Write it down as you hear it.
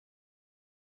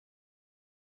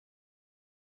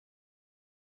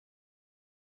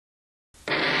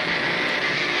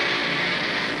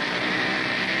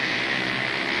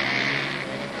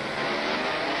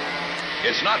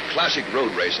It's not classic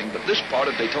road racing, but this part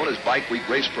of Daytona's Bike Week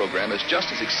race program is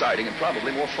just as exciting and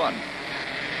probably more fun.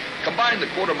 Combine the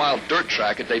quarter-mile dirt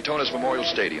track at Daytona's Memorial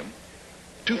Stadium,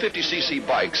 250cc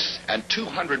bikes, and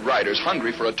 200 riders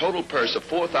hungry for a total purse of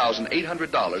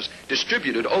 $4,800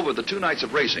 distributed over the 2 nights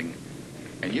of racing,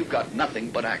 and you've got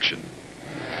nothing but action.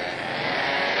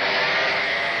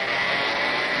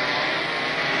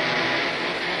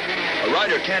 A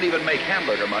rider can't even make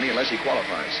hamburger money unless he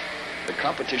qualifies. The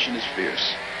competition is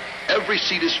fierce. Every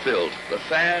seat is filled. The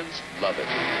fans love it.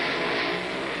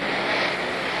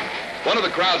 One of the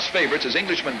crowd's favorites is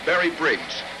Englishman Barry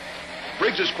Briggs.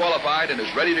 Briggs is qualified and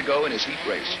is ready to go in his heat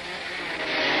race.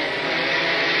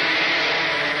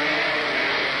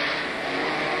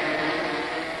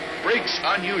 Briggs'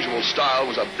 unusual style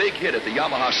was a big hit at the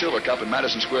Yamaha Silver Cup in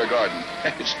Madison Square Garden.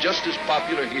 It's just as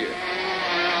popular here.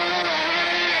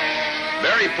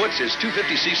 Barry puts his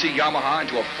 250cc Yamaha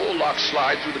into a full lock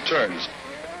slide through the turns.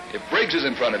 If Briggs is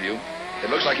in front of you, it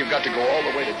looks like you've got to go all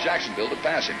the way to Jacksonville to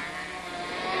pass him.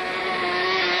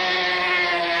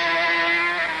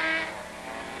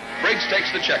 Briggs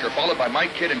takes the checker, followed by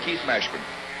Mike Kidd and Keith Mashburn.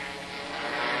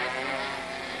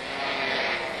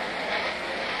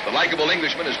 The likable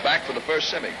Englishman is back for the first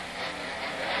semi.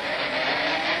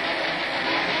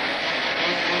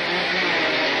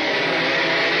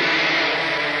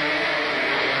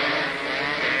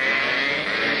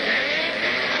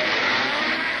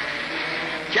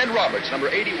 Ken Roberts, number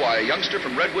 80Y, a youngster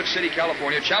from Redwood City,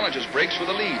 California, challenges Briggs for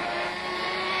the lead.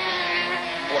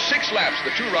 For 6 laps,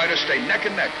 the 2 riders stay neck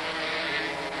and neck.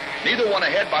 Neither one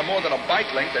ahead by more than a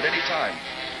bike length at any time.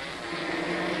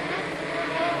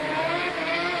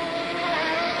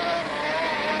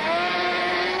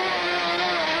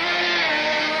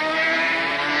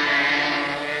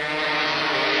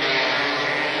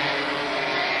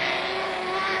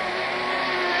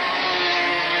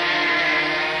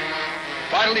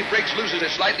 Finally, Briggs loses it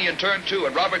slightly in turn 2,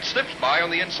 and Roberts slips by on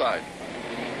the inside.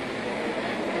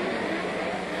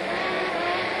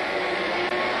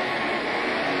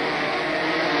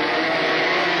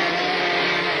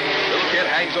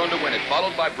 Hangs on to win it,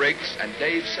 followed by Briggs and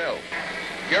Dave Sell.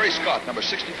 Gary Scott, number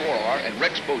 64R, and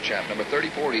Rex Beauchamp, number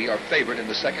 34E, are favored in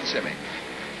the second semi.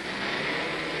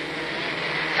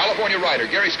 California rider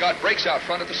Gary Scott breaks out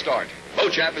front at the start.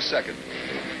 Beauchamp is second.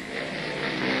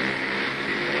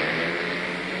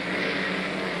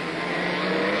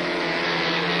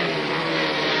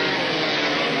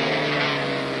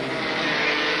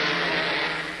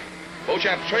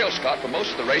 Beauchamp trails Scott for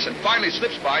most of the race and finally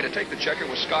slips by to take the checker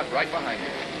with Scott right behind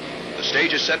him. The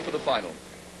stage is set for the final.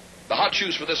 The hot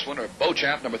shoes for this one are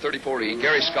Beauchamp, number 34E,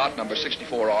 Gary Scott, number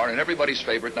 64R, and everybody's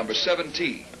favorite, number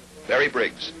 7T, Barry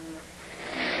Briggs.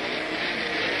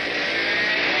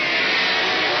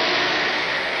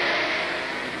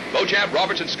 Beauchamp,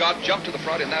 Roberts, and Scott jump to the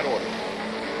front in that order.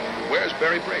 Where's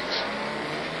Barry Briggs?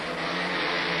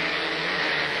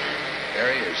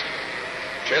 There he is,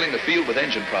 trailing the field with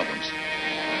engine problems.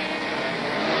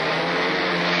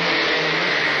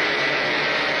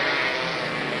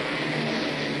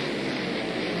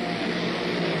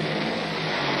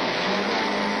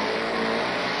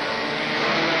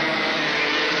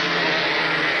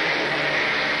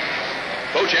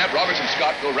 Beauchamp, Roberts, and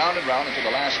Scott go round and round until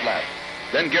the last lap.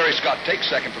 Then Gary Scott takes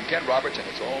second from Ken Roberts, and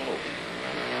it's all over.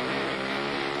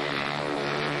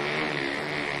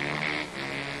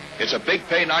 It's a big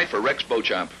pay night for Rex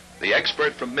Beauchamp, the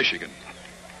expert from Michigan.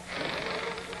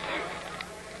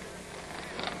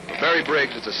 For Barry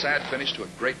Briggs, it's a sad finish to a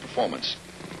great performance.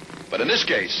 But in this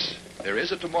case, there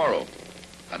is a tomorrow.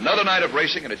 Another night of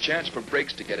racing and a chance for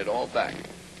Briggs to get it all back.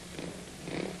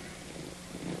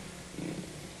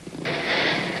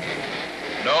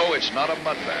 No, it's not a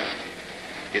mud bath.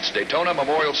 It's Daytona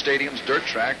Memorial Stadium's dirt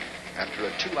track after a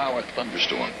 2-hour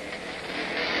thunderstorm.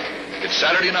 It's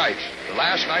Saturday night, the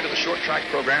last night of the short track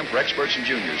program for experts and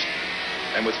juniors.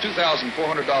 And with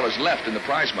 $2,400 left in the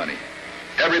prize money,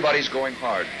 everybody's going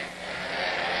hard.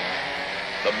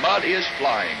 The mud is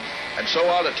flying, and so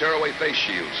are the tearaway face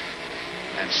shields.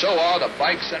 And so are the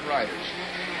bikes and riders.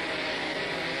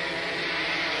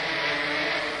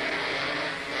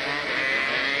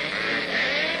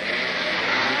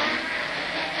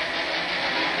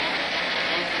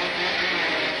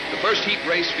 The first heat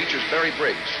race features Barry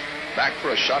Briggs, back for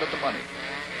a shot at the money.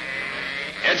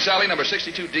 Ed Sally, number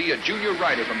 62D, a junior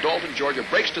rider from Dalton, Georgia,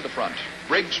 breaks to the front.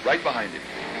 Briggs right behind him.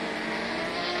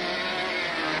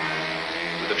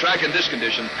 With the track in this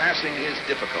condition, passing is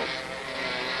difficult.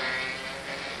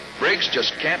 Briggs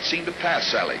just can't seem to pass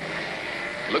Sally.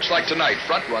 It looks like tonight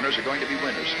front runners are going to be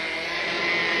winners.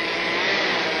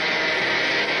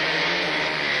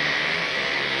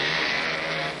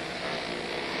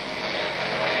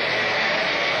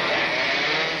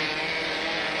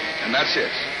 And that's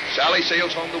it. Sally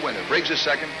sails home the winner. Briggs is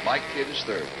second. Mike Kidd is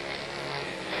third.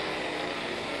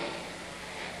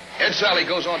 Ed Sally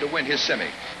goes on to win his semi.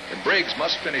 And Briggs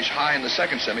must finish high in the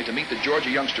second semi to meet the Georgia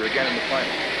youngster again in the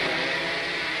final.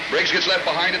 Briggs gets left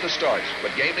behind at the start,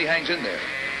 but gamely hangs in there.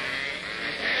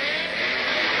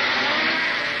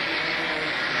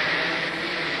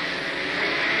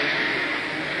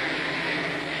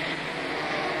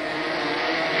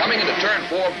 Coming into turn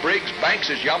 4, Briggs banks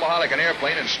his Yamaha like an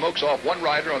airplane and smokes off one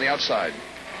rider on the outside.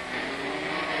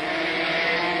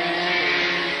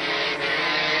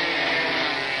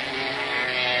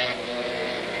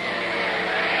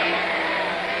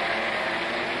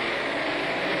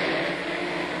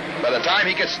 By the time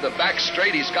he gets to the back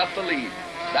straight, he's got the lead.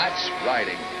 That's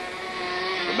riding.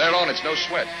 From there on, it's no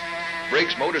sweat.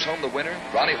 Briggs motors home the winner.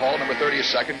 Ronnie Hall, number 30, is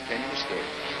second. Kenyon is third.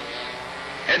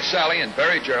 Ed Sally and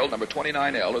Barry Gerald, number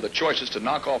 29L, are the choices to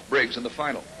knock off Briggs in the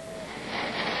final.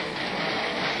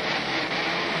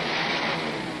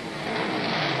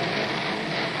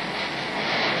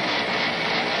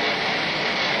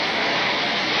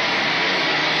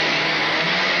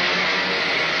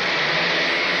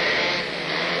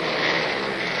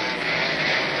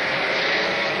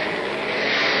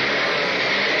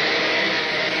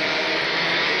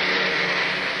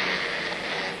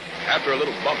 After a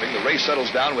little bumping, the race settles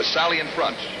down with Sally in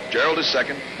front. Gerald is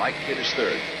second. Mike Kidd is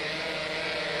third.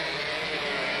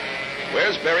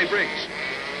 Where's Barry Briggs?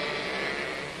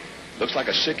 Looks like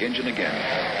a sick engine again.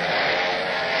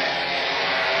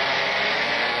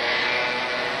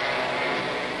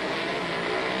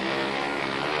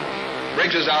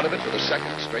 Briggs is out of it for the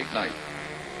second straight night.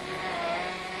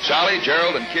 Sally,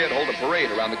 Gerald, and Kidd hold a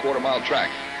parade around the quarter-mile track.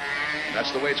 And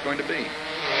that's the way it's going to be.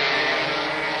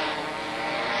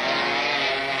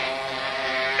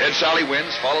 Ed Sally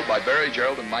wins, followed by Barry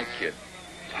Gerald and Mike Kidd.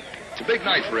 It's a big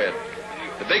night for Ed.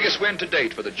 The biggest win to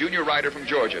date for the junior rider from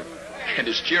Georgia. And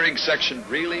his cheering section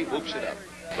really whoops it up.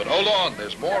 But hold on,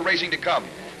 there's more racing to come.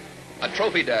 A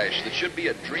trophy dash that should be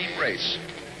a dream race.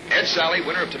 Ed Sally,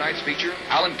 winner of tonight's feature.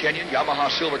 Alan Kenyon, Yamaha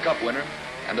Silver Cup winner.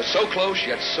 And the so close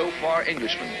yet so far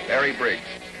Englishman, Barry Briggs.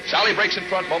 Sally breaks in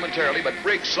front momentarily, but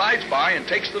Briggs slides by and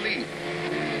takes the lead.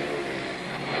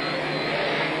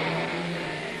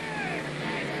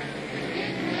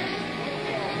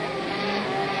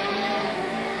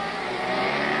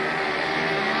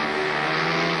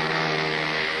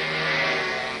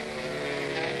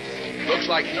 Looks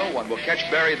like no one will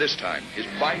catch Barry this time. His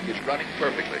bike is running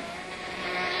perfectly.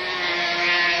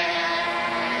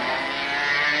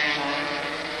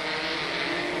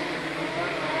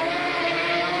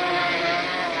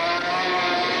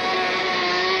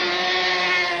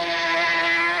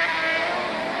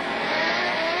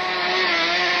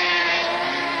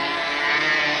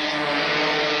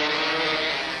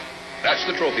 That's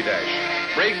the trophy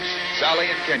dash. Briggs, Sally,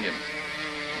 and Kenyon.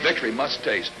 Victory must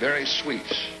taste very sweet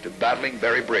to battling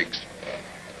Barry Briggs.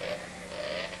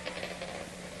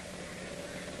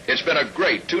 It's been a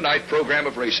great two-night program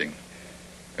of racing.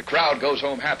 The crowd goes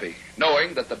home happy,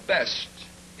 knowing that the best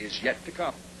is yet to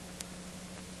come.